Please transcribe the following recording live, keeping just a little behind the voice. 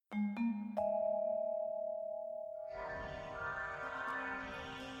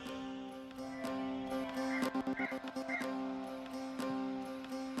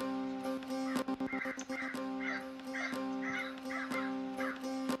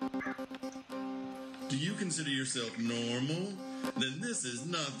Do you consider yourself normal? Then this is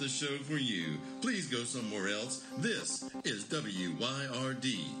not the show for you. Please go somewhere else. This is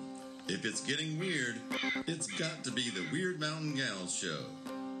WYRD. If it's getting weird, it's got to be the Weird Mountain Gals show.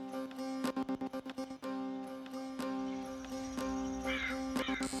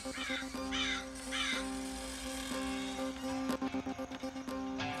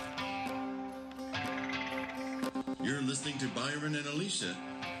 You're listening to Byron and Alicia,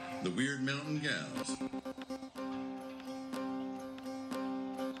 the Weird Mountain Gals.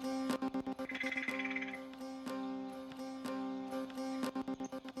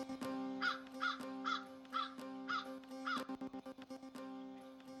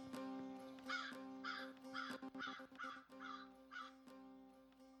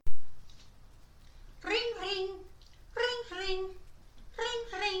 Ring, ring, ring, ring,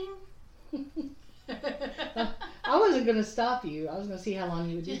 ring, ring. I wasn't going to stop you. I was going to see how long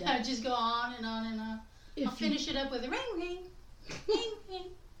you would do that. Just go on and on and on. I'll finish it up with a ring, ring, ring, ring.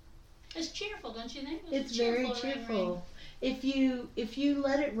 It's cheerful, don't you think? It's very cheerful. Ring. If you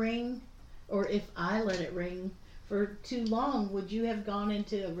let it ring, or if I let it ring for too long, would you have gone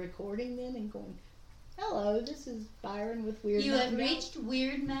into a recording then and going, "Hello, this is Byron with Weird You Mountain have Gals." reached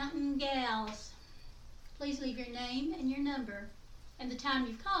Weird Mountain Gals. Please leave your name and your number and the time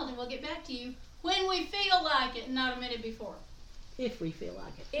you've called, and we'll get back to you when we feel like it, not a minute before. If we feel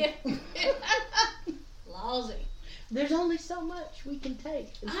like it. Lousy. There's only so much we can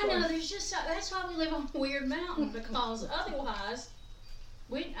take. I know, there's just so, that's why we live on Weird Mountain, because otherwise,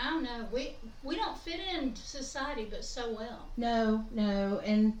 we don't fit in society but so well. No,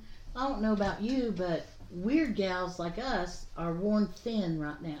 and I don't know about you, but weird gals like us are worn thin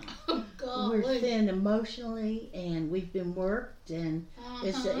right now. Oh, God. We're thin emotionally, and we've been worked, and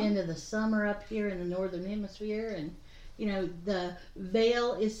it's the end of the summer up here in the northern hemisphere, and you know the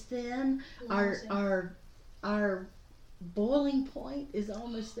veil is thin. Our boiling point is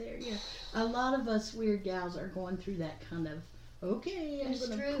almost there. Yeah, a lot of us weird gals are going through that kind of, okay, I'm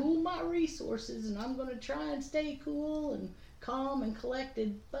going to cool my resources, and I'm going to try and stay cool and calm and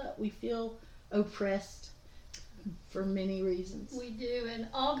collected, but we feel oppressed for many reasons. We do, and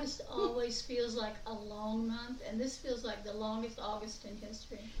August always feels like a long month, and this feels like the longest August in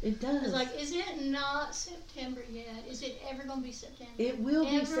history. It does. It's like, is it not September yet? Is it ever going to be September? It will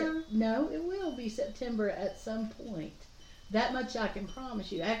be. No, it will be September at some point. That much I can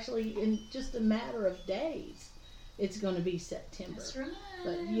promise you. Actually, in just a matter of days, it's going to be September. That's right.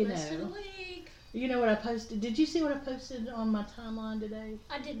 But you Rest of the know, week. you know what I posted? Did you see what I posted on my timeline today?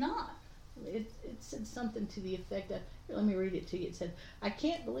 I did not. It said something to the effect of, here, let me read it to you. It said, "I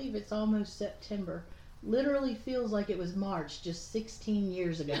can't believe it's almost September. Literally feels like it was March just 16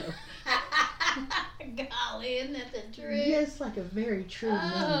 years ago." Golly, isn't that the truth? Yes, like a very true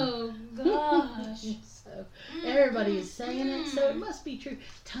meaning. Oh, gosh. So everybody is saying it, so it must be true.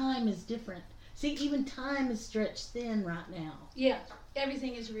 Time is different. See, even time is stretched thin right now. Yeah,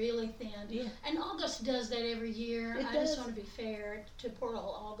 everything is really thin. Yeah. And August does that every year. It I does. just want to be fair to poor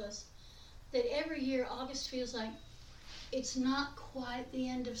old August. That every year August feels like it's not quite the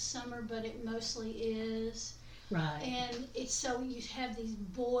end of summer, but it mostly is. Right. And it's so you have these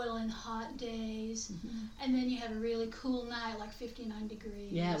boiling hot days, and then you have a really cool night, like 59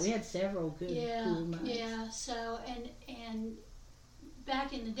 degrees. Yeah, we had several good cool nights. Yeah. So and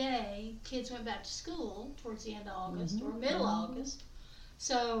back in the day, kids went back to school towards the end of August or middle August.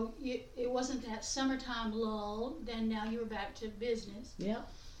 So it wasn't that summertime lull. Then now you were back to business. Yep.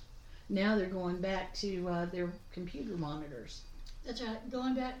 Now they're going back to their computer monitors. That's right.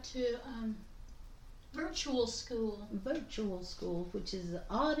 Going back to virtual school. Virtual school, which is the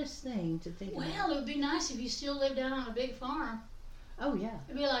oddest thing to think about. Well, it would be nice if you still lived out on a big farm. Oh, yeah.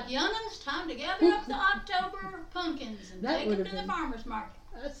 It'd be like, young'uns, time to gather up the October pumpkins and take them to the farmer's market.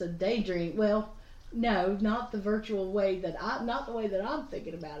 That's a daydream. Well, no, not the virtual way not the way that I'm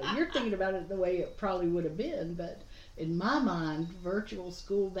thinking about it. You're thinking about it the way it probably would have been, but in my mind, virtual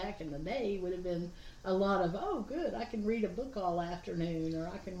school back in the day would have been a lot of, oh, good, I can read a book all afternoon,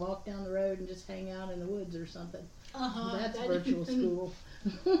 or I can walk down the road and just hang out in the woods or something. That's virtual school.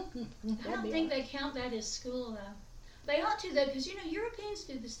 I don't think they count that as school, though. They ought to, though, because, you know, Europeans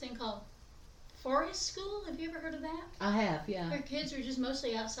do this thing called forest school. Have you ever heard of that? I have, yeah. Where kids are just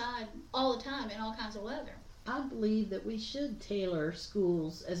mostly outside all the time in all kinds of weather. I believe that we should tailor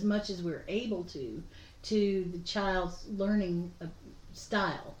schools as much as we're able to the child's learning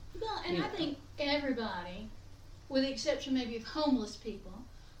style. Well, and I think everybody, with the exception maybe of homeless people,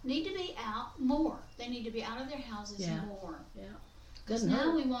 need to be out more. They need to be out of their houses more. Yeah. Because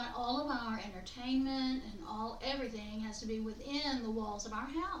now we want all of our entertainment and everything has to be within the walls of our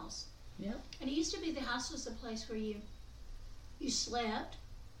house. Yep. And it used to be the house was a place where you slept,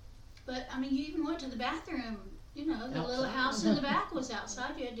 but I mean, you even went to the bathroom. You know, the little Outside. house in the back was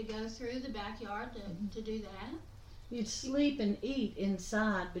outside. You had to go through the backyard to do that. You'd sleep and eat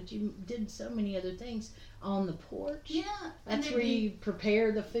inside, but you did so many other things on the porch. Yeah. That's where you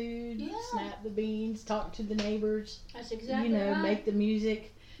prepare the food, Yeah. snap the beans, talk to the neighbors. That's exactly You know, right. make the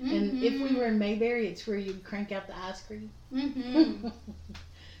music. Mm-hmm. And if we were in Mayberry, it's where you'd crank out the ice cream. Mm-hmm.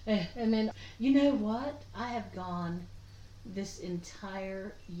 And then, you know what? I have gone this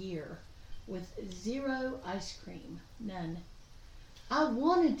entire year with 0 ice cream. None. I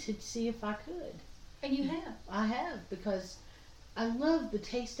wanted to see if I could. And you have. I have, because I love the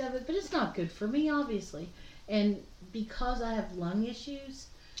taste of it, but it's not good for me, obviously. And because I have lung issues,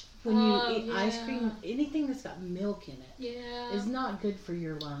 when you eat ice cream, anything that's got milk in it is not good for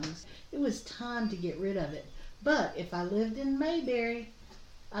your lungs. It was time to get rid of it. But if I lived in Mayberry,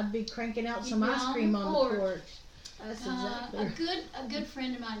 I'd be cranking out some ice cream on the porch. That's exactly a good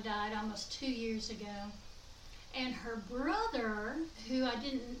friend of mine died almost 2 years ago, and her brother, who I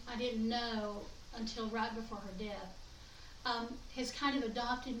didn't know until right before her death, has kind of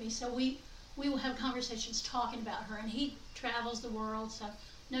adopted me. So we will have conversations talking about her, and he travels the world, so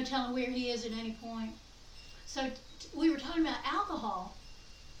no telling where he is at any point. So we were talking about alcohol,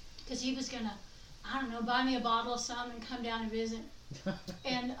 because he was gonna, I don't know, buy me a bottle of something and come down and visit.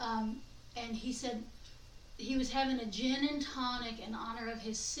 And he said he was having a gin and tonic in honor of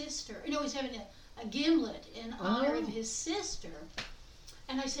his sister. No, he was having a gimlet in honor of his sister.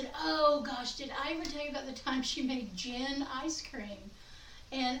 And I said, oh gosh, did I ever tell you about the time she made gin ice cream?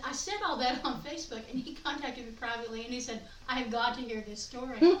 And I said all that on Facebook, and he contacted me privately, and he said, I have got to hear this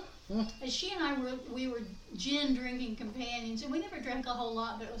story. And she and I were gin drinking companions, and we never drank a whole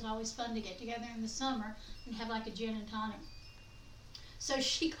lot, but it was always fun to get together in the summer and have like a gin and tonic. So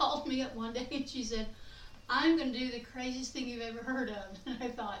she called me up one day and she said, I'm going to do the craziest thing you've ever heard of. And I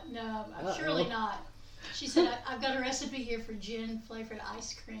thought, no, surely not. She said, I've got a recipe here for gin flavored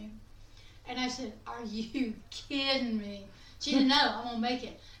ice cream. And I said, are you kidding me? She said, no, I'm going to make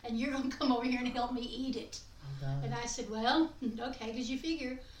it. And you're going to come over here and help me eat it. And I said, well, okay, because you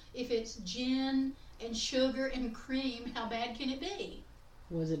figure if it's gin and sugar and cream, how bad can it be?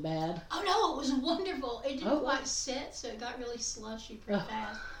 Was it bad? Oh, no, it was wonderful. It didn't quite set, so it got really slushy pretty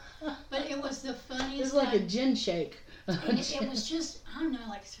fast. But it was the funniest It was like a gin shake. And it was just, I don't know,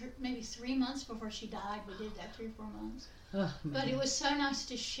 like maybe 3 months before she died. We did that 3 or 4 months. Oh, but it was so nice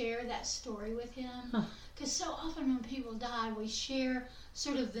to share that story with him. Because so often when people die, we share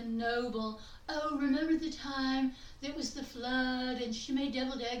sort of the noble, oh, remember the time that was the flood and she made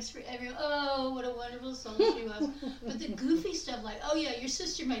deviled eggs for everyone. Oh, what a wonderful soul she was. But the goofy stuff like, oh yeah, your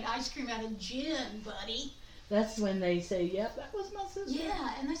sister made ice cream out of gin, buddy. That's when they say, yep, that was my sister.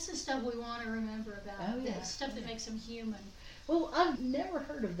 Yeah, and that's the stuff we want to remember about. Oh, yeah. That stuff that makes them human. Well, I've never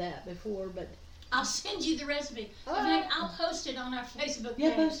heard of that before, but... I'll send you the recipe. Oh. In fact, I'll post it on our Facebook page.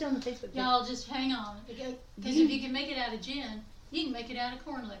 Yeah, post it on the Facebook page. Y'all just hang on. Because if you can make it out of gin, you can make it out of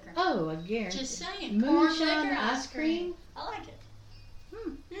corn liquor. Oh, I guarantee. Just saying. Moonshine corn liquor ice cream? I like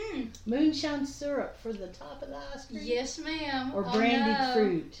it. Moonshine syrup for the top of the ice cream? Yes, ma'am. Or brandied no.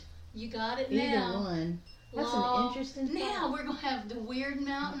 fruit? You got it Either now. one. That's Well, an interesting thing. Now we're going to have the Weird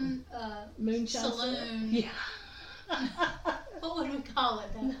Mountain Moonshine Saloon. syrup? Yeah. What would we call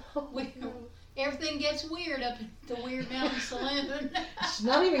it then? Everything gets weird up at the Weird Mountain Saloon. She's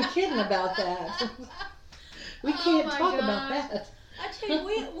not even kidding about that. We can't talk about that. I tell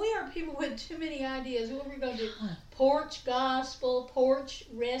you, we are people with too many ideas. What we're going to do? Porch gospel, porch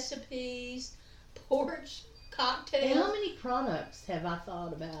recipes, porch cocktails. How many products have I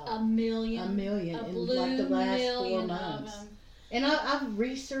thought about? A million. A million A in blue like the last 4 million months. of them. And I've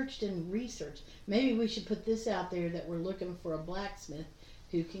researched and researched. Maybe we should put this out there that we're looking for a blacksmith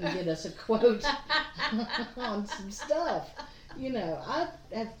who can get us a quote on some stuff. You know, I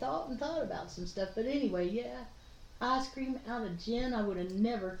have thought about some stuff. But anyway, yeah. Ice cream out of gin, I would have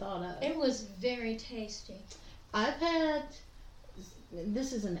never thought of. It was very tasty. I've had,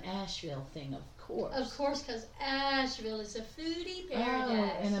 this is an Asheville thing, of course. Of course, because Asheville is a foodie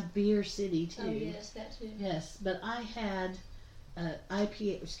paradise. Oh, and a beer city, too. Oh, yes, that too. Yes, but I had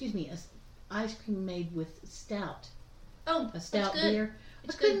ice cream made with stout. Oh, A stout that's good. beer.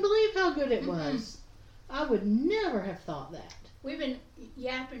 It's I couldn't good. believe how good it was. I would never have thought that. We've been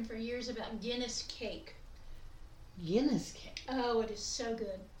yapping for years about Guinness cake. Guinness cake. Oh, it is so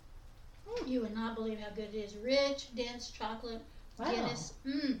good. You would not believe how good it is. Rich, dense chocolate. Wow. Guinness.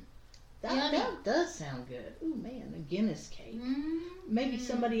 That does sound good. Ooh, man, a Guinness cake. Maybe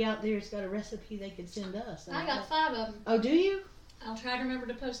somebody out there's got a recipe they could send us. I got 5 of them. Oh, do you? I'll try to remember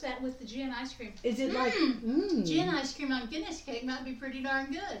to post that with the gin ice cream. Is it like gin ice cream on Guinness cake might be pretty darn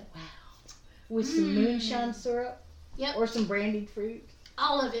good. Wow. With some moonshine syrup? Yep. Or some brandied fruit?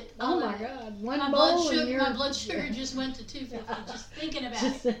 All of it. Oh my God. My blood sugar just went to 250 just thinking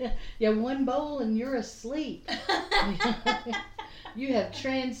about it. Yeah, one bowl and you're asleep. You have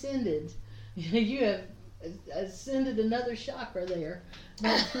transcended. You have ascended another chakra there.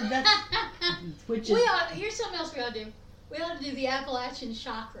 Here's something else we ought to do. We ought to do the Appalachian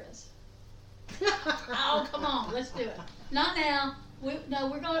chakras. Oh, come on, let's do it. Not now. We're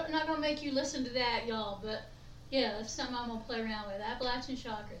not going to make you listen to that, y'all, but yeah, that's something I'm going to play around with. Appalachian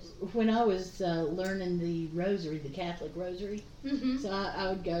chakras. When I was learning the rosary, the Catholic rosary, so I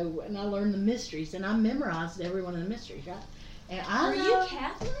would go and I learned the mysteries, and I memorized every one of the mysteries, right? And Are you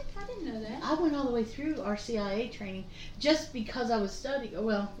Catholic? I didn't know that. I went all the way through RCIA training just because I was studying.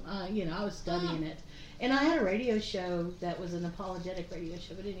 Well, I was studying it. And I had a radio show that was an apologetic radio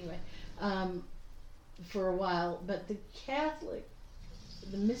show, but anyway, for a while. But the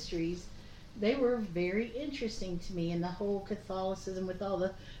mysteries, they were very interesting to me, and the whole Catholicism with all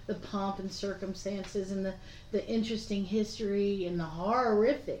the pomp and circumstances and the interesting history and the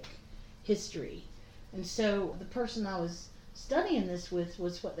horrific history. And so the person I was studying this with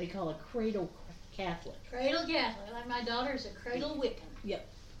was what they call a cradle Catholic. Cradle Catholic, like my daughter's a cradle Wiccan. Yep.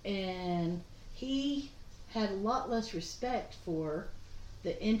 And he had a lot less respect for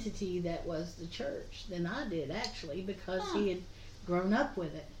the entity that was the church than I did, actually, because he had grown up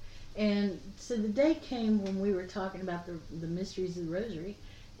with it. And so the day came when we were talking about the mysteries of the rosary,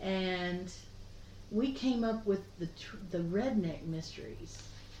 and we came up with the redneck mysteries.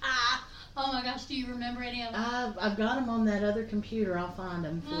 Oh my gosh, do you remember any of them? I've got them on that other computer. I'll find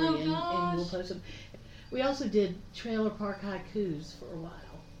them for you, and we'll post them. We also did trailer park haikus for a while.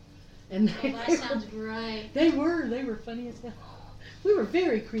 And that sounds great. They were funny as hell. We were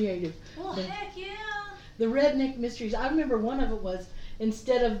very creative. Well, heck yeah. The redneck mysteries. I remember one of it was,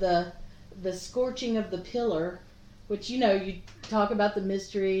 instead of the scorching of the pillar, which you talk about the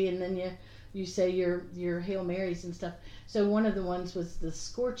mystery and then you say your Hail Marys and stuff. So one of the ones was the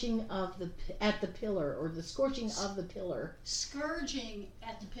scorching at the pillar, or the scorching of the pillar. Scourging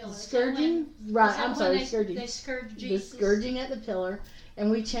at the pillar. Scourging, right? I'm sorry, scourging. They scourged Jesus. The scourging at the pillar, and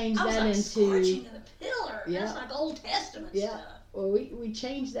we changed that into scorching of the pillar. Yeah. That's like Old Testament yeah. stuff. Well, we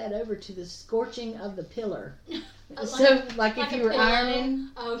changed that over to the scorching of the pillar. So, like if you were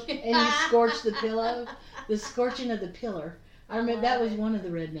ironing and you scorched the pillow, the scorching of the pillar. I remember that was one of the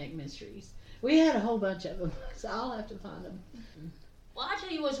redneck mysteries. We had a whole bunch of them, so I'll have to find them. Well, I tell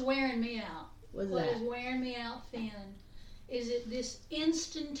you what's wearing me out. What is wearing me out, Finn, is it this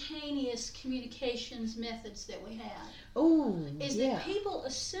instantaneous communications methods that we have. Oh, is that people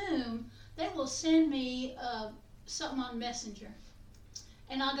assume they will send me something on Messenger,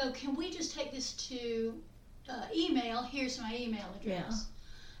 and I'll go, can we just take this to email? Here's my email address.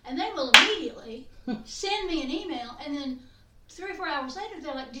 Yeah. And they will immediately send me an email, and then 3 or 4 hours later,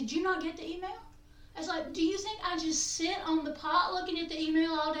 they're like, did you not get the email? I was like, do you think I just sit on the pot looking at the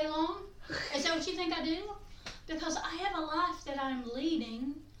email all day long? Is that what you think I do? Because I have a life that I'm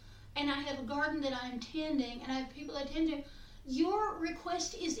leading, and I have a garden that I'm tending, and I have people I tend to. Your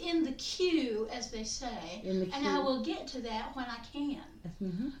request is in the queue, as they say, and I will get to that when I can.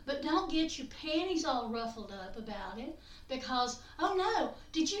 Mm-hmm. But don't get your panties all ruffled up about it, because, oh no,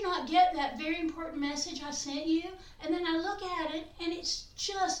 did you not get that very important message I sent you? And then I look at it, and it's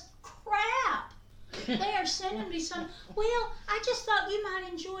just crap. They are sending me some, well, I just thought you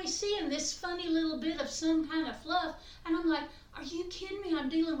might enjoy seeing this funny little bit of some kind of fluff. And I'm like, are you kidding me? I'm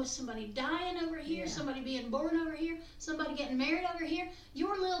dealing with somebody dying over here, somebody being born over here, somebody getting married over here.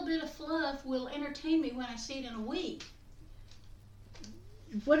 Your little bit of fluff will entertain me when I see it in a week.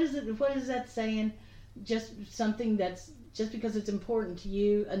 What is that saying? Just something that's, just because it's important to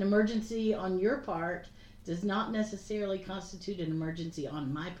you, an emergency on your part does not necessarily constitute an emergency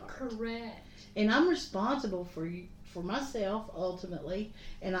on my part. Correct. And I'm responsible for myself ultimately,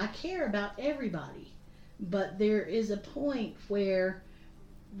 and I care about everybody. But there is a point where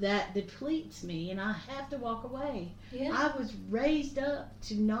that depletes me, and I have to walk away. Yeah. I was raised up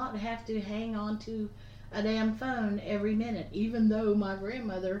to not have to hang on to a damn phone every minute, even though my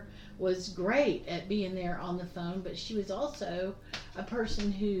grandmother was great at being there on the phone, but she was also a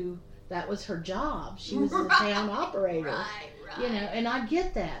person who, that was her job. She was the town operator. Right. And I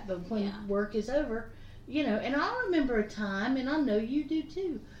get that, but when work is over, and I remember a time, and I know you do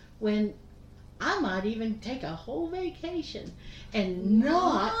too, when I might even take a whole vacation and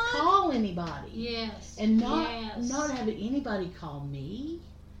not call anybody. Yes. And not have anybody call me.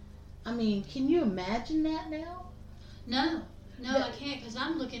 I mean, can you imagine that now? No. No, I can't, because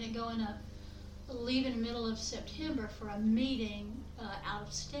I'm looking at going up, leaving the middle of September for a meeting out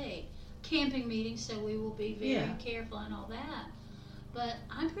of state. Camping meeting, so we will be very careful and all that. But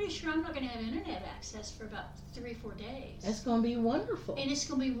I'm pretty sure I'm not going to have internet access for about 3-4 days. That's going to be wonderful. And it's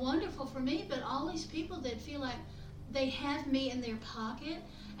going to be wonderful for me, but all these people that feel like they have me in their pocket,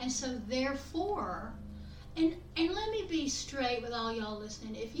 and so therefore, and let me be straight with all y'all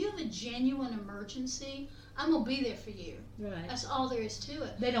listening, if you have a genuine emergency, I'm going to be there for you. Right. That's all there is to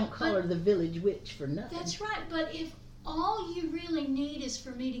it. They don't call her the village witch for nothing. That's right, but if all you really need is for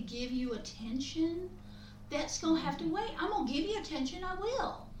me to give you attention, that's going to have to wait. I'm going to give you attention, I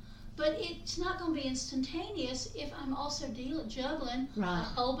will. But it's not going to be instantaneous if I'm also juggling a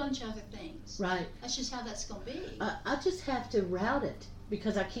whole bunch of other things. Right. That's just how that's going to be. I just have to route it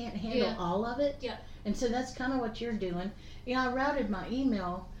because I can't handle all of it. Yeah. And so that's kind of what you're doing. Yeah, I routed my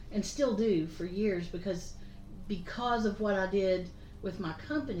email and still do for years because of what I did with my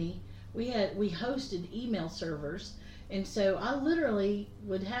company, we hosted email servers, and so I literally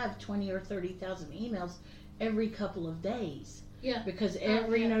would have 20 or 30,000 emails every couple of days. Yeah. Because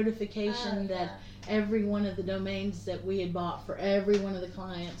every notification that every one of the domains that we had bought for every one of the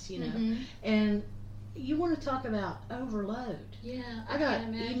clients, you know, and you want to talk about overload. Yeah, I got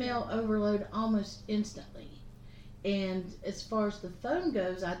email overload almost instantly. And as far as the phone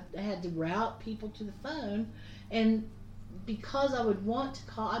goes, I had to route people to the phone, and because I would want to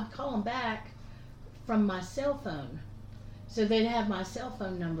call, I'd call them back from my cell phone. So they'd have my cell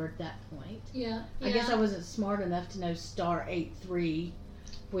phone number at that point. Yeah. I guess I wasn't smart enough to know *83,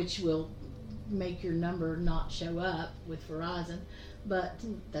 which will make your number not show up with Verizon. But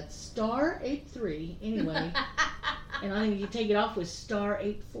that's *83 anyway. And I think you take it off with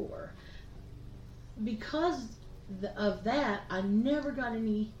 *84. Because of that, I never got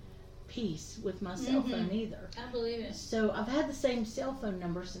any peace with my cell phone either. I believe it. So I've had the same cell phone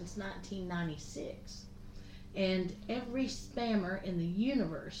number since 1996. And every spammer in the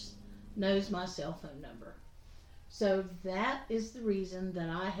universe knows my cell phone number. So that is the reason that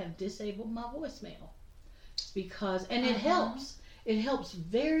I have disabled my voicemail. Because, and it helps. It helps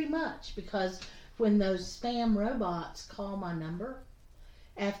very much because when those spam robots call my number,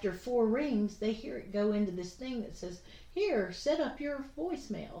 after 4 rings, they hear it go into this thing that says, "Here, set up your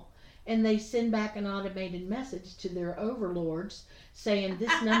voicemail." And they send back an automated message to their overlords saying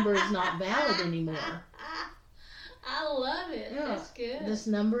this number is not valid anymore. I love it. Yeah, that's good. This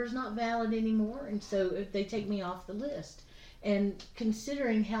number is not valid anymore, and so if they take me off the list. And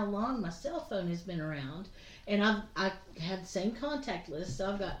considering how long my cell phone has been around, and I had the same contact list,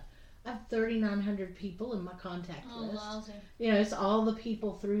 so I have 3,900 people in my contact list. Lousy. You know, it's all the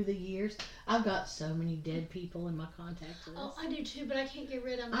people through the years. I've got so many dead people in my contact list. Oh, I do too, but I can't get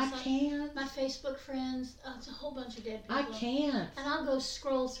rid of them. I can't. My Facebook friends, it's a whole bunch of dead people. I can't. And I'll go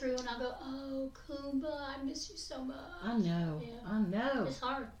scroll through and I'll go, "Oh, Kumba, I miss you so much." I know. Yeah. I know. It's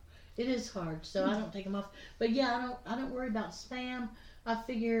hard. It is hard, so I don't take them off. But yeah, I don't worry about spam. I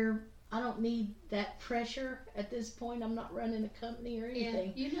figure I don't need that pressure at this point. I'm not running a company or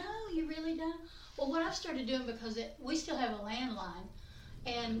anything. Yeah, you really don't. Well, what I've started doing, because we still have a landline,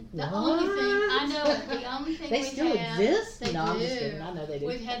 and the only thing I know, the only thing they we still have, exist. They no, do. I'm just kidding. I know they do.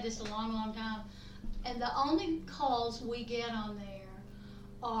 We've had this a long, long time, and the only calls we get on there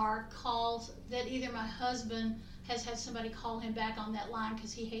are calls that either my husband has had somebody call him back on that line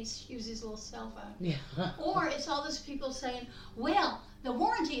because he hates to use his little cell phone. Yeah. Or it's all those people saying, "Well, the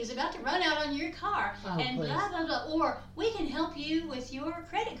warranty is about to run out on your car," and please. blah, blah, blah. Or, "We can help you with your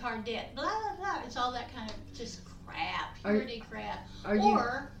credit card debt," blah, blah, blah. It's all that kind of just crap, purity crap. Are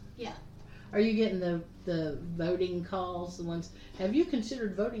you getting the voting calls, the ones, "Have you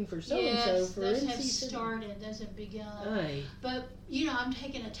considered voting for so-and-so for those NC have City?" started, those have begun. Aye. But, I'm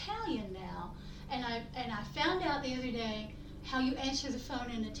taking Italian now, and I found out the other day how you answer the phone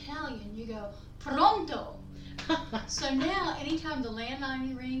in Italian. You go, "Pronto." So now, anytime the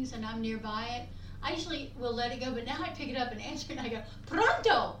landline rings and I'm nearby it, I usually will let it go, but now I pick it up and answer it, and I go,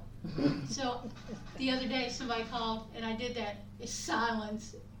 "Pronto." So the other day somebody called, and I did that. It's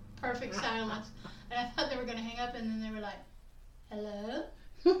silence, perfect silence. And I thought they were going to hang up, and then they were like, "Hello?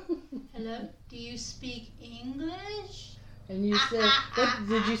 Hello? Do you speak English?" And you said, what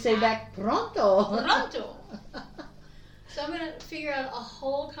did you say back? "Pronto." Pronto. So I'm going to figure out a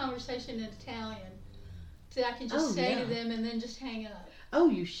whole conversation in Italian that I can just say to them and then just hang up. Oh,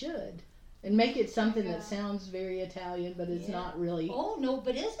 you should. And make it something that sounds very Italian, but it's not really. Oh, no,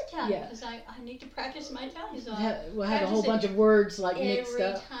 but it's Italian, because I need to practice my Italian. So we'll have a whole bunch of words like mixed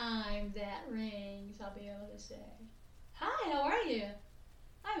up. Every time that rings, I'll be able to say, "Hi, how are you?"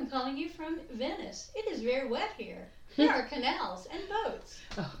 I'm calling you from Venice. It is very wet here. There are canals and boats.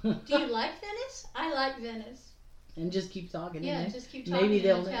 Do you like Venice? I like Venice. And just keep talking. Yeah, just keep talking Maybe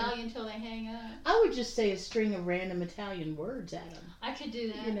in Italian until they hang up. I would just say a string of random Italian words at them. I could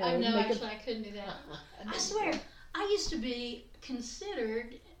do that. You know, I couldn't do that. I swear, I used to be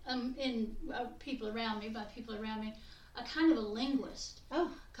considered, in people around me, a kind of a linguist. Oh.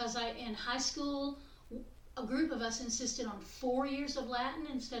 Because in high school, a group of us insisted on 4 years of Latin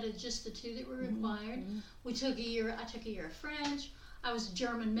instead of just the 2 that were required. Mm-hmm. I took a year of French. I was a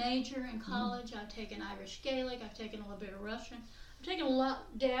German major in college. I've taken Irish Gaelic. I've taken a little bit of Russian. I've taken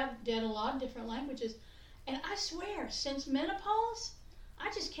did a lot of different languages. And I swear, since menopause, I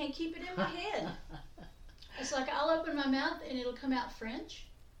just can't keep it in my head. It's like I'll open my mouth and it'll come out French.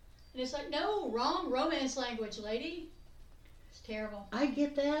 And it's like, no, wrong Romance language, lady. It's terrible. I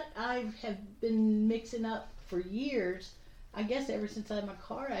get that. I have been mixing up for years. I guess ever since I had my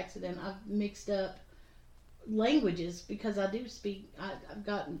car accident, I've mixed up languages because I do speak. I've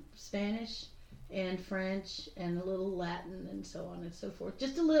gotten Spanish and French and a little Latin and so on and so forth.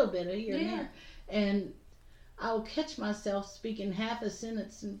 Just a little bit here and there. And I'll catch myself speaking half a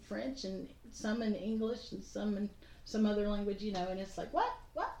sentence in French and some in English and some in some other language, you know, and it's like, what?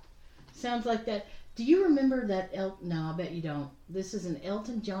 Sounds like that. Do you remember that No, I bet you don't. This is an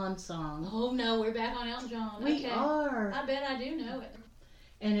Elton John song. Oh, no, we're back on Elton John. We are. I bet I do know it.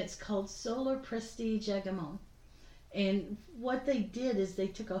 And it's called Solar Prestige Agamon. And what they did is they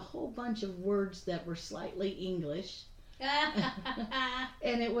took a whole bunch of words that were slightly English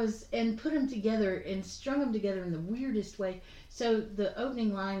and put them together and strung them together in the weirdest way. So the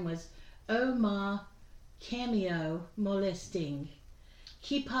opening line was, "Oh ma cameo molesting,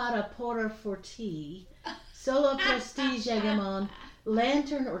 qui para porter for tea, solo prestige agamon,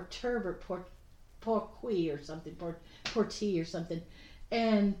 lantern or turbot por qui or something, por tea or something."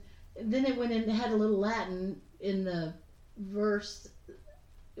 And then it went in and had a little Latin in the verse.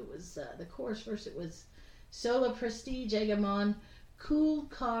 It was the chorus verse. It was "Sola prestige agamon, cool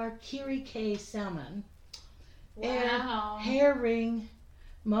car kiri ke salmon, hair ring,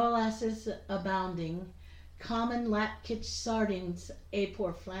 molasses abounding, common latkitch sardines a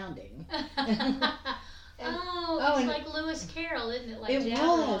pour flounding." It's like Lewis Carroll, isn't it? Like it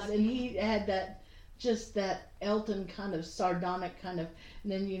Jabberwock. was, and he had that Elton kind of sardonic kind of,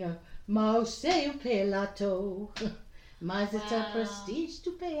 and then, you know, "Mo seu pelato, mas it's a prestige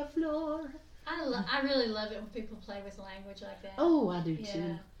to pay a floor." I really love it when people play with language like that. Oh, I do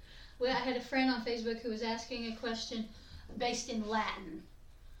too. Well, I had a friend on Facebook who was asking a question based in Latin.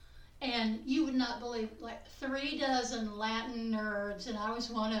 And you would not believe, like 3 dozen Latin nerds, and I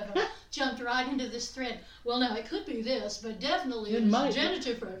was one of them, jumped right into this thread. Well, now, it could be this, but definitely it's a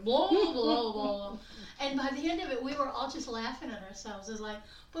genitive, and blah, blah, blah, blah. And by the end of it, we were all just laughing at ourselves. It was like,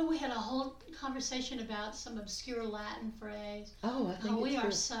 well, we had a whole conversation about some obscure Latin phrase. Oh, I think we it's are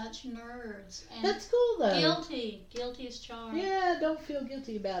cool. such nerds. And that's cool, though. Guilty as charged. Yeah, don't feel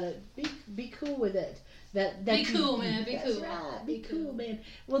guilty about it. Be cool with it. Be cool, man. Be that's cool. Right. Be cool, cool, man.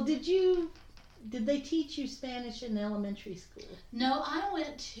 Well, did they teach you Spanish in elementary school? No, I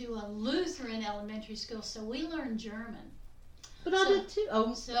went to a Lutheran elementary school, so we learned German. But I did too.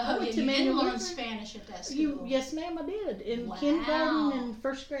 Oh, so I went to you didn't learn Lutheran. Spanish at that school? Yes, ma'am, I did. In Wow. kindergarten and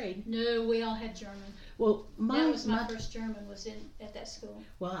first grade. No, we all had German. Well, my first German was at that school.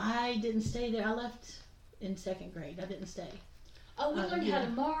 Well, I didn't stay there. I left in second grade. I didn't stay. Oh, we learned how to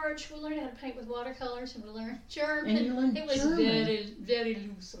march. We learned how to paint with watercolors, and we learned German. And you learned It was German. very, very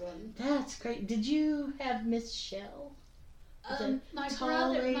Lutheran. That's great. Did you have Miss Shell? My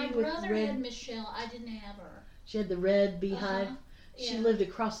brother had Miss Shell. I didn't have her. She had the red beehive. She lived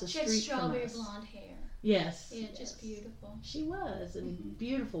across the street from us. She had strawberry blonde hair. Yes. Yeah, just beautiful. She was, and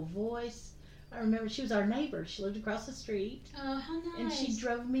beautiful voice. I remember she was our neighbor. She lived across the street. Oh, how nice. And she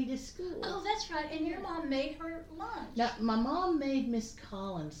drove me to school. Oh, that's right. And your mom made her lunch. Now, my mom made Miss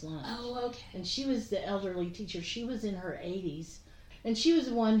Collins lunch. Oh, okay. And she was the elderly teacher. She was in her 80s. And she was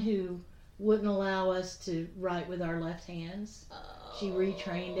the one who wouldn't allow us to write with our left hands. Oh, she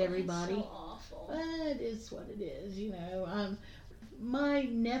retrained everybody. That's so awful. But it's what it is, you know. My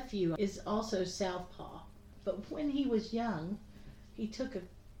nephew is also southpaw. But when he was young, he took a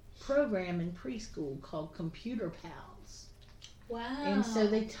program in preschool called Computer Pals. Wow. And so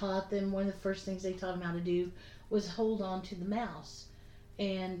they taught them, one of the first things they taught them how to do was hold on to the mouse.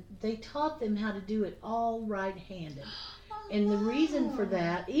 And they taught them how to do it all right-handed. And the reason for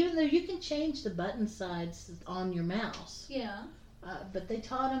that, even though you can change the button sides on your mouse. Yeah. But they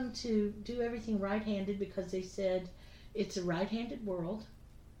taught them to do everything right-handed because they said it's a right-handed world.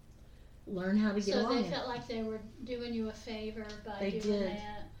 learn how to get so along. they felt like they were doing you a favor by They doing did.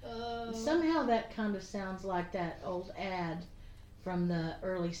 that. Oh. Somehow that kind of sounds like that old ad from the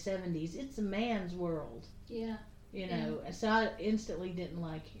early 70s. It's a man's world. Yeah. You know, so I instantly didn't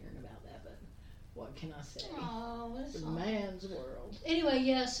like hearing about that, but what can I say? Oh, It's that's a all. man's world. Anyway,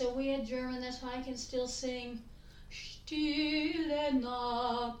 yeah, so we had German, that's why I can still sing Stille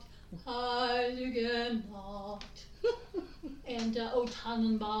Nacht, heilige Nacht. And O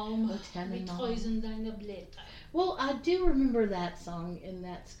Tannenbaum, O mit Tannenbaum. Häusern deiner Blätter. Well, I do remember that song in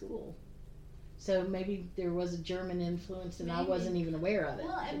that school. So maybe there was a German influence and I Maybe. wasn't even aware of it.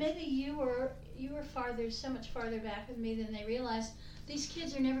 Well, and maybe you were so much farther back with me than they realized. These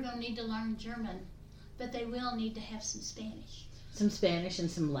kids are never going to need to learn German, but they will need to have some Spanish. Some Spanish and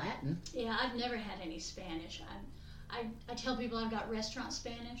some Latin. Yeah, I've never had any Spanish. I tell people I've got restaurant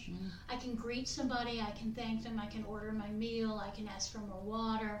Spanish. I can greet somebody, I can thank them, I can order my meal, I can ask for more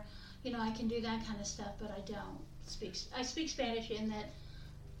water. You know, I can do that kind of stuff, but I don't speak. I speak Spanish in that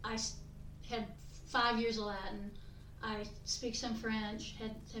I had 5 years of Latin. I speak some French,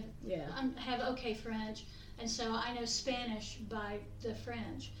 have okay French, and so I know Spanish by the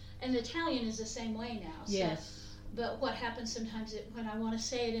French. And the Italian is the same way now. So, Yes. but what happens sometimes when I want to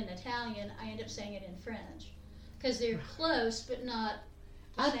say it in Italian, I end up saying it in French. Because they're close, but not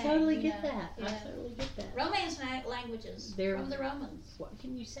the I same, totally you get know. that. I Yeah. totally get that. Romance languages They're- from the Romans. What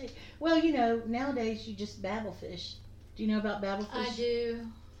can you say? Well, you know, nowadays you just babble fish. Do you know about babble fish? I do.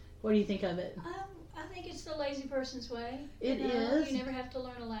 What do you think of it? I think it's the lazy person's way. It You know, is. You never have to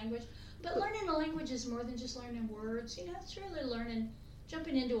learn a language. But learning a language is more than just learning words. You know, it's really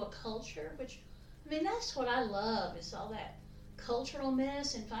jumping into a culture, which, I mean, that's what I love, is all that cultural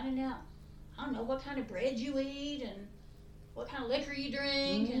mess and finding out, I don't know, what kind of bread you eat and what kind of liquor you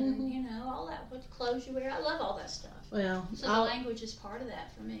drink and, you know, all that, what clothes you wear. I love all that stuff. Well, So the language is part of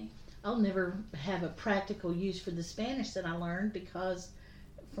that for me. I'll never have a practical use for the Spanish that I learned because,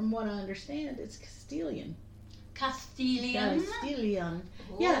 from what I understand, it's Castilian. Castilian? Castilian.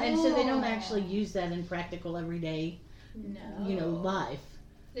 Yeah, and so they don't Oh. actually use that in practical everyday, No. you know, life.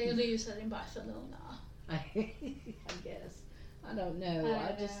 They use that in Barcelona. I guess. I don't know.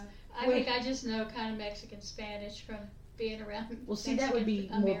 I think I just know kind of Mexican Spanish from being around. Well, see, that would be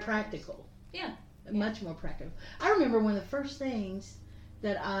Mexican more Americans. practical. Yeah. Much more practical. I remember one of the first things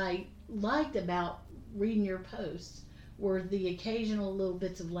that I liked about reading your posts were the occasional little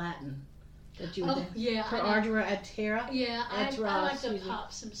bits of Latin that you would Oh, yeah. For I know. Ardra ad Terra. Yeah, I That's like right, to Susie.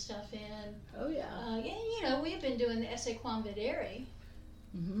 pop some stuff in. Oh, yeah. Yeah, you know, we've been doing the Esse Quam Videre.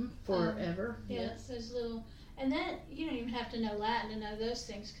 Forever. Yes, those little, and that you don't even have to know Latin to know those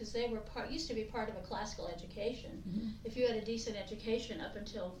things because they were used to be part of a classical education. Mhm. If you had a decent education up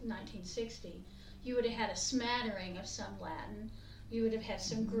until 1960, you would have had a smattering of some Latin. You would have had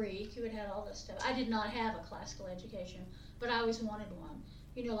some Greek. You would have had all this stuff. I did not have a classical education, but I always wanted one.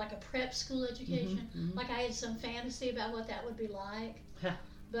 You know, like a prep school education. Mhm. Like I had some fantasy about what that would be like. Yeah.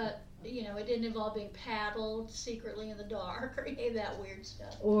 But, you know, it didn't involve being paddled secretly in the dark or any of that weird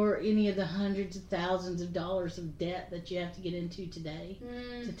stuff. Or any of the hundreds of thousands of dollars of debt that you have to get into today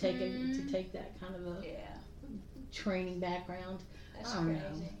to take that kind of a Yeah, training background. that's I don't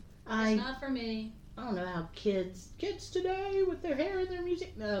crazy. know. It's not for me. I don't know how kids today with their hair and their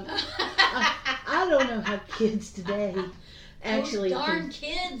music. No, I don't know how kids today actually. Those darn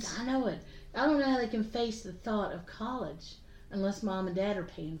kids. I know it. I don't know how they can face the thought of college unless mom and dad are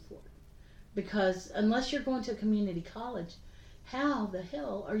paying for it. Because unless you're going to a community college, how the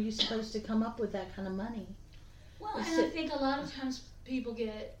hell are you supposed to come up with that kind of money? Well, and I think a lot of times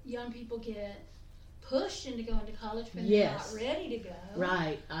young people get pushed into going to college when they're Yes. not ready to go.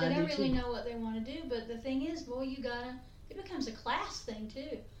 Right. They don't do really too. know what they want to do. But the thing is, boy, it becomes a class thing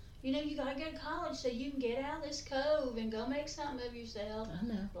too. You know, you gotta go to college so you can get out of this cove and go make something of yourself. I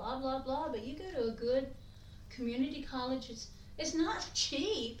know. Blah blah blah. But you go to a good community college. It's not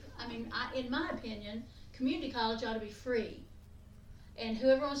cheap. I mean, in my opinion, community college ought to be free. And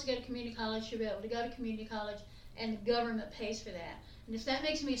whoever wants to go to community college should be able to go to community college, and the government pays for that. And if that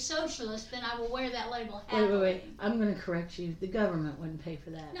makes me a socialist, then I will wear that label happily. Wait. I'm going to correct you. The government wouldn't pay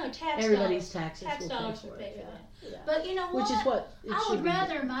for that. No, tax Everybody's dollars. taxes Tax will dollars pay for would it. pay for Yeah. that. Yeah. But you know what? Which is what it I should would be.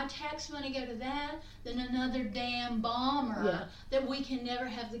 rather my tax money go to that than another damn bomber Yeah. that we can never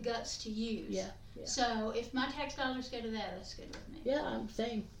have the guts to use. Yeah. So if my tax dollars go to that, that's good with me. Yeah, I'm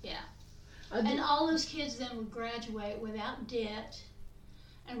saying. Yeah. I do- And all those kids then would graduate without debt,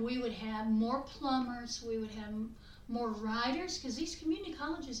 and we would have more plumbers, we would have more writers, because these community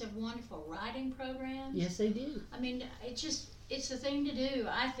colleges have wonderful writing programs. Yes, they do. I mean, it's the thing to do,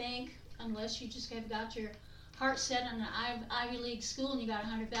 I think, unless you just have got your heart set on an Ivy League school and you got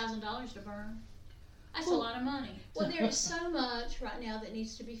 $100,000 to burn. That's a lot of money. Well, there is so much right now that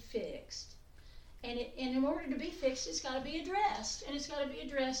needs to be fixed. And in order to be fixed, it's got to be addressed. And it's got to be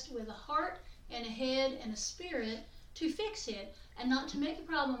addressed with a heart and a head and a spirit to fix it, and not to make the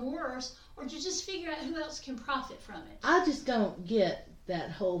problem worse or to just figure out who else can profit from it. I just don't get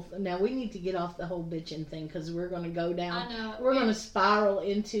that whole now we need to get off the whole bitching thing, because we're going to go down. I know. We're going to spiral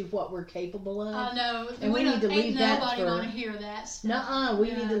into what we're capable of. I know. And we need to leave that for... Nobody want to hear that stuff. Nuh-uh.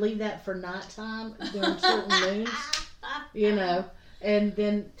 We need to leave that for nighttime during certain moons, you know, and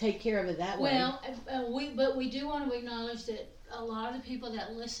then take care of it that way. Well, but we do want to acknowledge that a lot of the people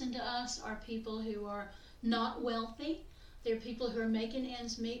that listen to us are people who are not wealthy. They're people who are making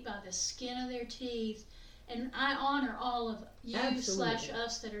ends meet by the skin of their teeth. And I honor all of you /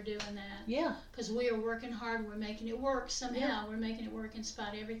 us that are doing that. Yeah. Because we are working hard. We're making it work somehow. Yeah. We're making it work in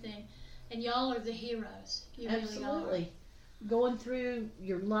spite of everything. And y'all are the heroes. You Absolutely. Really are. Going through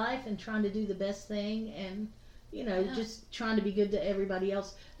your life and trying to do the best thing, and, you know, just trying to be good to everybody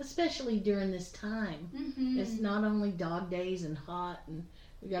else, especially during this time. Mm-hmm. It's not only dog days and hot, and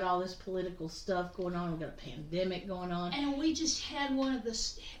we got all this political stuff going on. We got a pandemic going on. And we just had one of the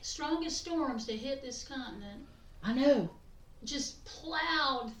strongest storms to hit this continent. I know. Just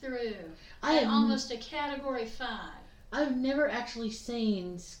plowed through. At almost a Category 5. I've never actually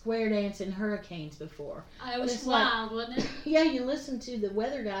seen square dance in hurricanes before. It was wild, wasn't it? Yeah, you listen to the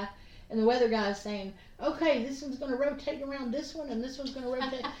weather guy, and the weather guy is saying, okay, this one's going to rotate around this one, and this one's going to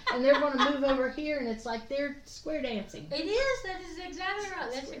rotate, and they're going to move over here, and it's like they're square dancing. It is. That is exactly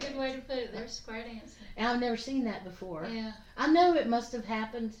right. That's a good way to put it. They're square dancing. And I've never seen that before. Yeah. I know it must have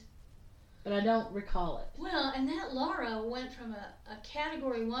happened, but I don't recall it. Well, and that Laura went from a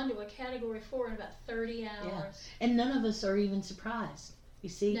Category 1 to a Category 4 in about 30 hours. Yeah. And none of us are even surprised. You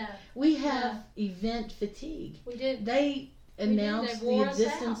see? No. We have event fatigue. We did. They announced the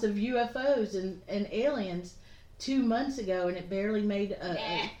existence of UFOs and aliens 2 months ago, and it barely made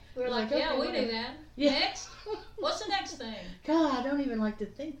we were like, yeah, we knew that. Yeah. Next? What's the next thing? God, I don't even like to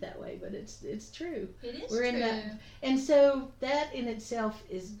think that way, but it's true. It is We're true. In that, and so that in itself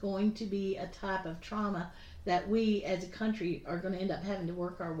is going to be a type of trauma that we as a country are going to end up having to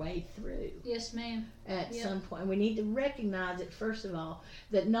work our way through. Yes, ma'am. At some point. We need to recognize it, first of all,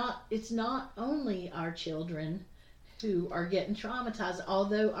 that it's not only our children who are getting traumatized,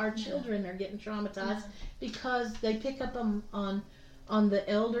 although our children are getting traumatized because they pick up on the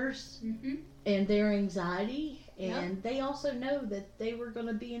elders and their anxiety, and they also know that they were going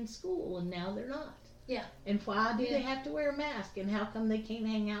to be in school and now they're not. Yeah. And why do they have to wear a mask, and how come they can't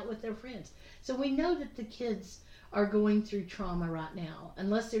hang out with their friends? So we know that the kids are going through trauma right now,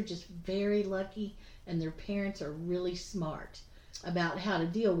 unless they're just very lucky and their parents are really smart about how to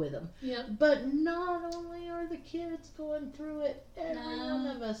deal with them. Yep. But not only are the kids going through it, every one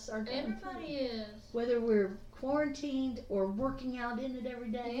of us are going through it. Everybody is. Whether we're quarantined or working out in it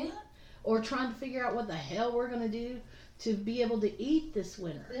every day, or trying to figure out what the hell we're going to do to be able to eat this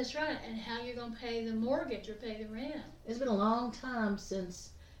winter. That's right, and how you're going to pay the mortgage or pay the rent. It's been a long time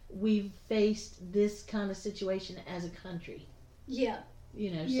since we've faced this kind of situation as a country. Yeah.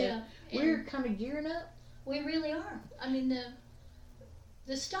 You know, so we're kind of gearing up. We really are. I mean,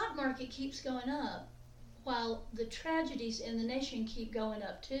 the stock market keeps going up while the tragedies in the nation keep going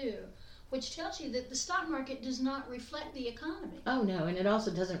up too, which tells you that the stock market does not reflect the economy. Oh, no, and it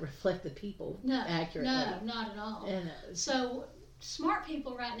also doesn't reflect the people accurately. No, not at all. And, so smart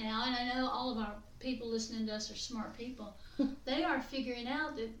people right now, and I know all of our people listening to us are smart people, they are figuring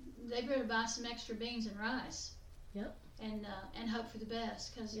out that they better buy some extra beans and rice. Yep. And hope for the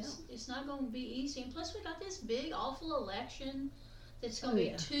best, because it's not going to be easy. And plus we got this big, awful election that's going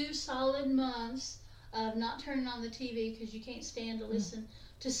to be 2 solid months of not turning on the TV because you can't stand to listen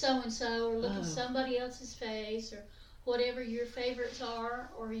to so-and-so or look at somebody else's face or whatever your favorites are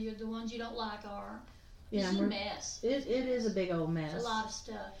or the ones you don't like are. Yeah, it's a mess. It is a big old mess. It's a lot of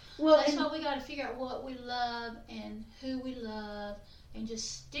stuff. Well, that's why we got to figure out what we love and who we love and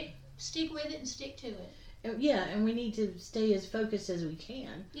just stick with it and stick to it. Yeah, and we need to stay as focused as we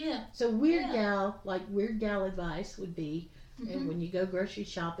can. Yeah. So Weird Gal advice would be, and when you go grocery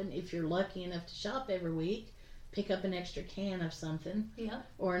shopping, if you're lucky enough to shop every week, pick up an extra can of something,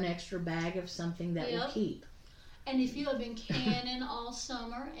 or an extra bag of something that will keep. And if you have been canning all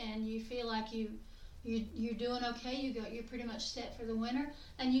summer and you feel like you're doing okay, you're pretty much set for the winter,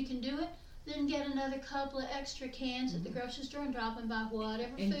 and you can do it, then get another couple of extra cans at the grocery store and drop them by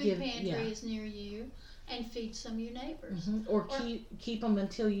whatever food pantry is near you. and feed some of your neighbors. Or keep them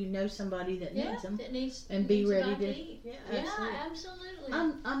until you know somebody that needs them, that needs, and be ready to eat. Yeah, Absolutely.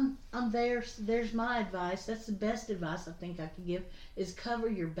 I'm there. There's my advice. That's the best advice I think I could give, is cover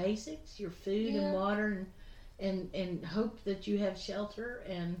your basics, your food and water, and hope that you have shelter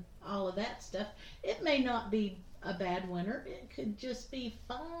and all of that stuff. It may not be a bad winter. It could just be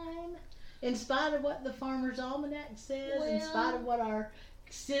fine, in spite of what the Farmer's Almanac says, in spite of what our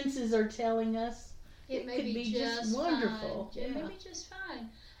senses are telling us. It may could be just wonderful. Fine. It may be just fine.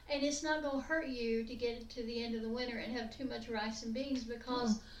 And it's not going to hurt you to get to the end of the winter and have too much rice and beans,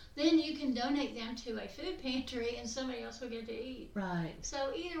 because then you can donate them to a food pantry and somebody else will get to eat. Right.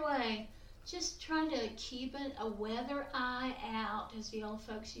 So either way, just try to keep a weather eye out, as the old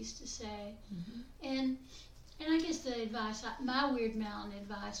folks used to say. And I guess the advice, my Weird Mountain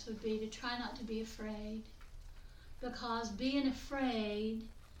advice would be to try not to be afraid, because being afraid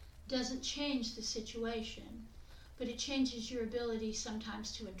doesn't change the situation, but it changes your ability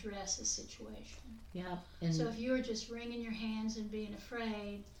sometimes to address a situation. Yeah. So if you're just wringing your hands and being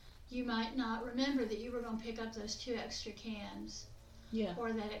afraid, you might not remember that you were going to pick up those 2 extra cans,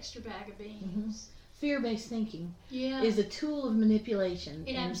 or that extra bag of beans. Fear-based thinking is a tool of manipulation.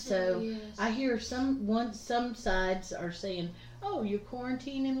 It and absolutely so is. I hear some sides are saying, "Oh, you're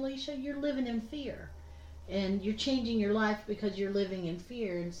quarantining, Alicia. You're living in fear, and you're changing your life because you're living in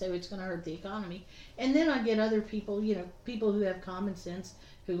fear, and so it's going to hurt the economy." And then I get other people, people who have common sense,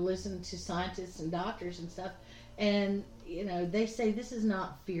 who listen to scientists and doctors and stuff, and they say this is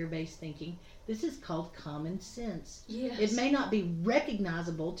not fear-based thinking. This is called common sense. Yes. It may not be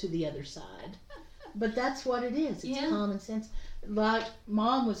recognizable to the other side, but that's what it is. It's common sense. Like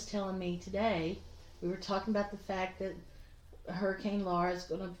Mom was telling me today, we were talking about the fact that Hurricane Laura is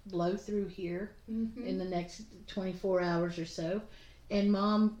going to blow through here in the next 24 hours or so. And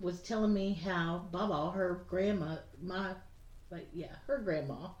Mom was telling me how Baba, her grandma, my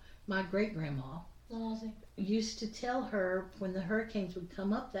great-grandma, used to tell her when the hurricanes would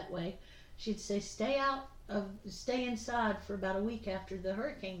come up that way, she'd say, stay inside for about a week after the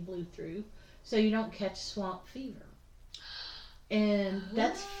hurricane blew through, so you don't catch swamp fever. And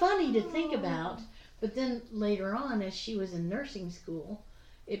that's funny to think about, but then later on, as she was in nursing school,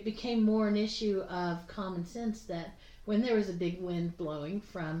 it became more an issue of common sense that when there was a big wind blowing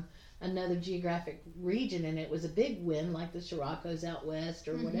from another geographic region, and it was a big wind like the Sirocco's out west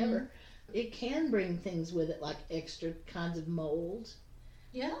or whatever, it can bring things with it like extra kinds of mold.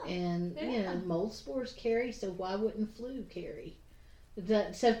 And mold spores carry, so why wouldn't flu carry?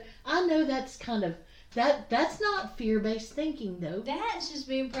 So I know that's kind of that's not fear-based thinking, though. That's just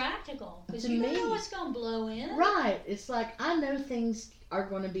being practical, because you don't know what's going to blow in. Right. It's like, I know things are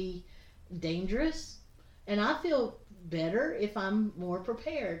going to be dangerous, and I feel better if I'm more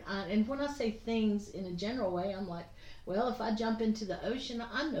prepared. And when I say things in a general way, I'm like, well, if I jump into the ocean,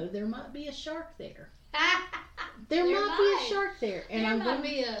 I know there might be a shark there. There might be a shark there. And there might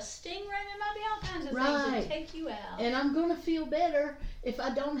be a stingray. There might be all kinds of things that take you out. And I'm going to feel better if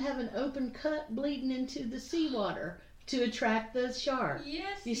I don't have an open cut bleeding into the seawater to attract the shark.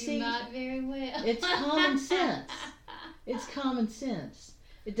 Yes, you see, might very well. It's common sense. It's common sense.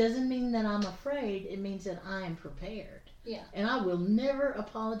 It doesn't mean that I'm afraid. It means that I am prepared. Yeah. And I will never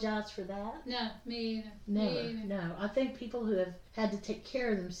apologize for that. No, me either. Never. Me either. No. I think people who have had to take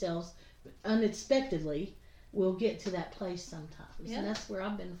care of themselves unexpectedly will get to that place sometimes. Yeah. And that's where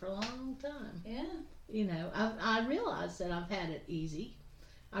I've been for a long time. Yeah. I realize that I've had it easy.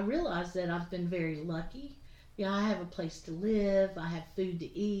 I realize that I've been very lucky. I have a place to live. I have food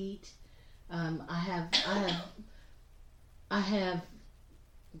to eat. I have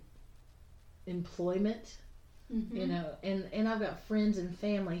employment. And I've got friends and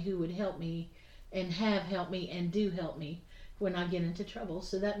family who would help me and have helped me and do help me when I get into trouble.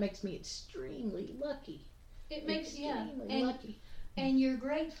 So that makes me extremely lucky. It makes extremely lucky. And you're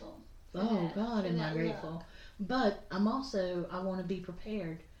grateful. Oh God, am I grateful. Luck. But I want to be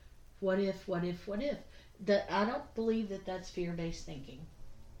prepared. What if? I don't believe that that's fear-based thinking.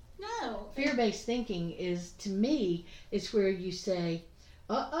 No. Fear-based thinking is, to me, is where you say,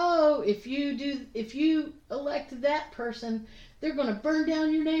 if you elect that person, they're going to burn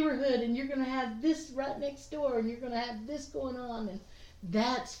down your neighborhood, and you're going to have this right next door, and you're going to have this going on, and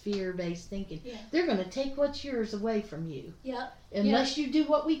that's fear-based thinking. Yeah. They're going to take what's yours away from you. Yep. Unless you do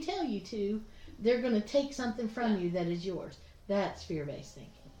what we tell you to, they're going to take something from you that is yours. That's fear-based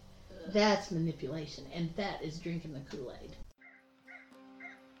thinking. That's manipulation, and that is drinking the Kool-Aid.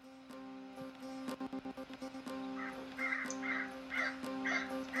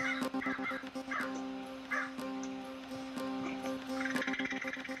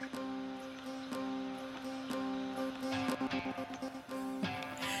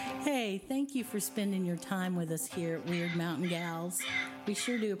 Hey, thank you for spending your time with us here at Weird Mountain Gals. We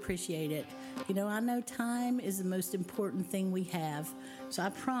sure do appreciate it. You know, I know time is the most important thing we have, so I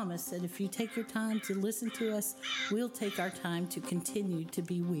promise that if you take your time to listen to us, we'll take our time to continue to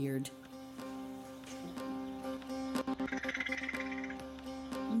be weird.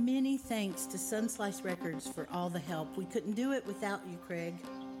 Many thanks to Sunslice Records for all the help. We couldn't do it without you, Craig.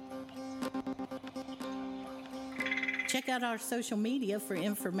 Check out our social media for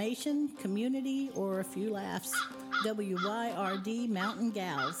information, community, or a few laughs. WYRD Mountain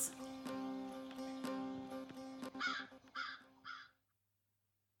Gals.